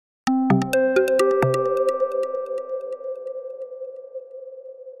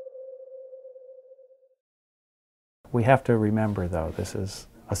We have to remember, though, this is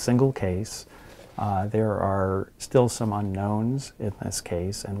a single case. There are still some unknowns in this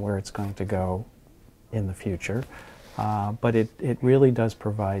case and where it's going to go in the future. But it really does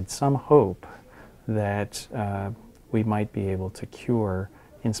provide some hope that we might be able to cure,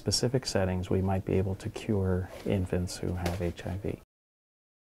 in specific settings, we might be able to cure infants who have HIV.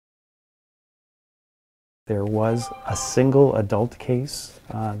 There was a single adult case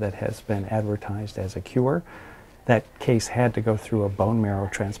that has been advertised as a cure. That case had to go through a bone marrow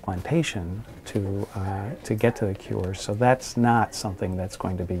transplantation to get to the cure, so that's not something that's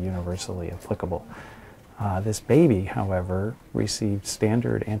going to be universally applicable. This baby, however, received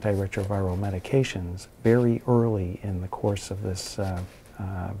standard antiretroviral medications very early in the course of this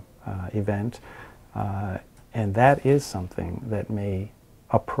event, and that is something that may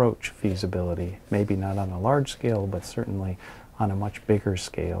approach feasibility, maybe not on a large scale, but certainly on a much bigger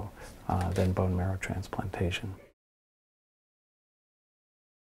scale than bone marrow transplantation.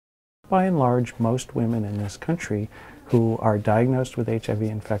 By and large, most women in this country who are diagnosed with HIV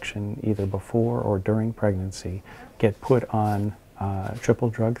infection either before or during pregnancy get put on triple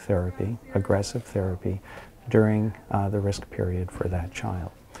drug therapy, aggressive therapy, during the risk period for that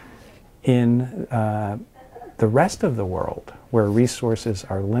child. In the rest of the world, where resources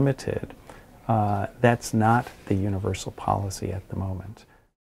are limited, that's not the universal policy at the moment.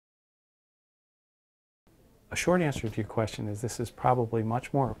 A short answer to your question is this is probably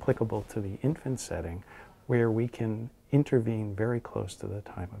much more applicable to the infant setting, where we can intervene very close to the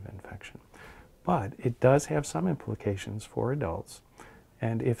time of infection. But it does have some implications for adults,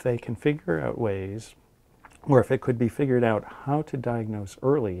 and if they can figure out ways, or if it could be figured out how to diagnose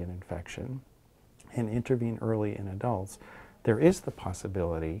early an infection and intervene early in adults, there is the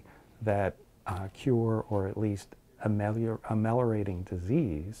possibility that cure, or at least ameliorating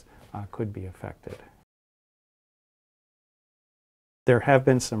disease, could be affected. There have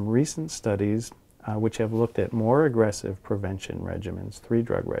been some recent studies which have looked at more aggressive prevention regimens,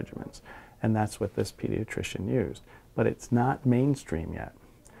 3-drug regimens, and that's what this pediatrician used. But it's not mainstream yet.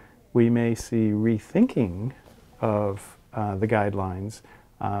 We may see rethinking of the guidelines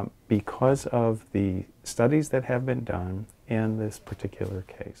because of the studies that have been done in this particular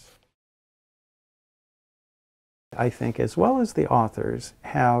case. I think, as well as the authors,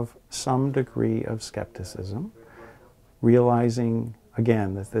 have some degree of skepticism, realizing,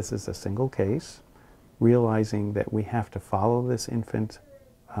 again, that this is a single case, realizing that we have to follow this infant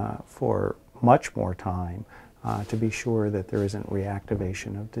for much more time to be sure that there isn't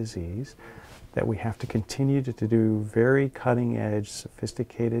reactivation of disease, that we have to continue to do very cutting-edge,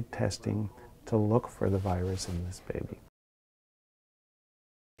 sophisticated testing to look for the virus in this baby.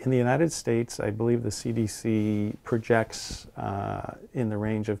 In the United States, I believe the CDC projects in the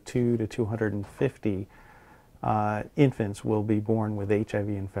range of 2 to 250 infants will be born with HIV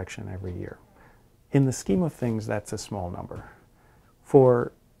infection every year. In the scheme of things, that's a small number.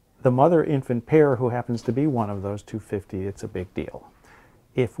 For the mother-infant pair who happens to be one of those 250, it's a big deal.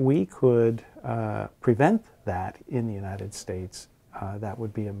 If we could prevent that in the United States, that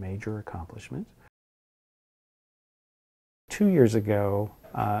would be a major accomplishment. 2 years ago,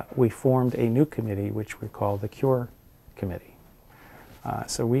 we formed a new committee which we call the Cure Committee.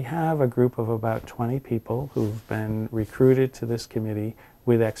 So we have a group of about 20 people who've been recruited to this committee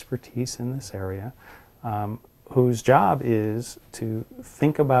with expertise in this area, whose job is to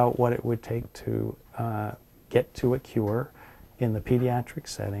think about what it would take to get to a cure in the pediatric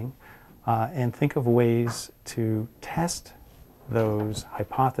setting, and think of ways to test those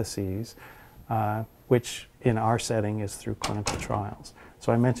hypotheses, which in our setting is through clinical trials.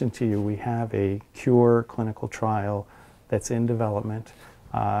 So I mentioned to you we have a cure clinical trial that's in development.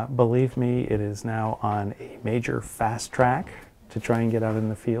 Believe me, it is now on a major fast track to try and get out in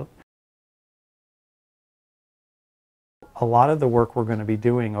the field. A lot of the work we're going to be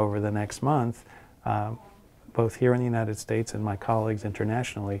doing over the next month, both here in the United States and my colleagues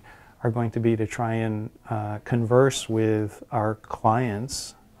internationally, are going to be to try and converse with our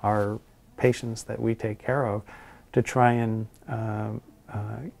clients, our patients that we take care of, to try and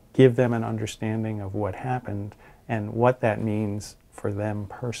give them an understanding of what happened and what that means for them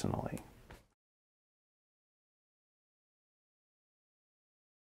personally.